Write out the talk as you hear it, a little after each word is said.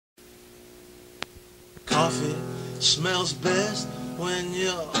Coffee smells best when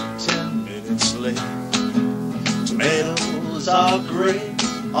you're 10 minutes late. Tomatoes are great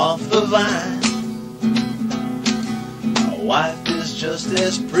off the vine. My wife is just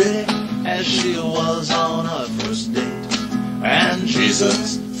as pretty as she was on our first date. And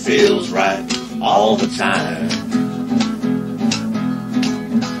Jesus feels right all the time.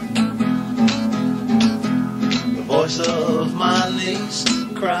 The voice of my niece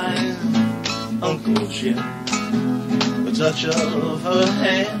crying, Uncle Jim. The touch of her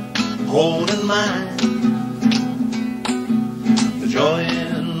hand holding mine. The joy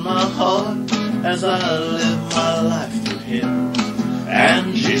in my heart as I live my life through him.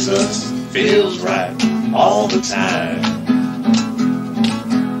 And Jesus feels right all the time.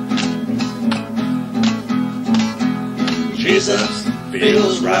 Jesus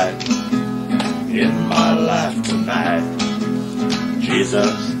feels right in my life tonight.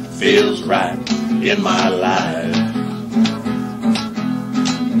 Jesus feels right in my life.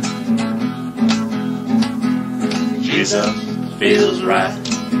 Jesus feels right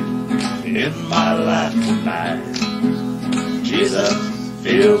in my life tonight. Jesus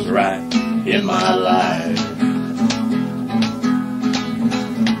feels right in my life.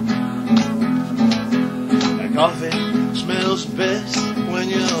 That coffee smells best when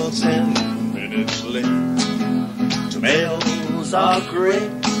you're 10 minutes late. Tomatoes are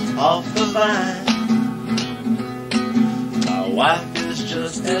great off the vine. My wife is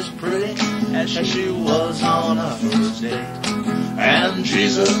just as pretty as she was on our first date. And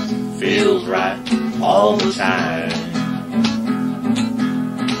Jesus feels right all the time.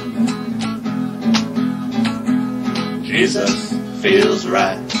 Jesus feels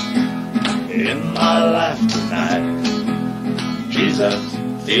right in my life tonight. Jesus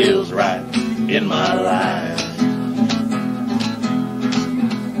feels right in my life.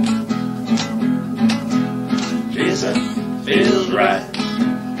 Jesus feels right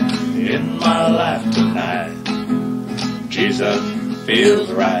in my life tonight. Jesus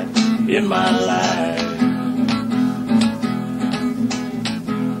feels right in my life.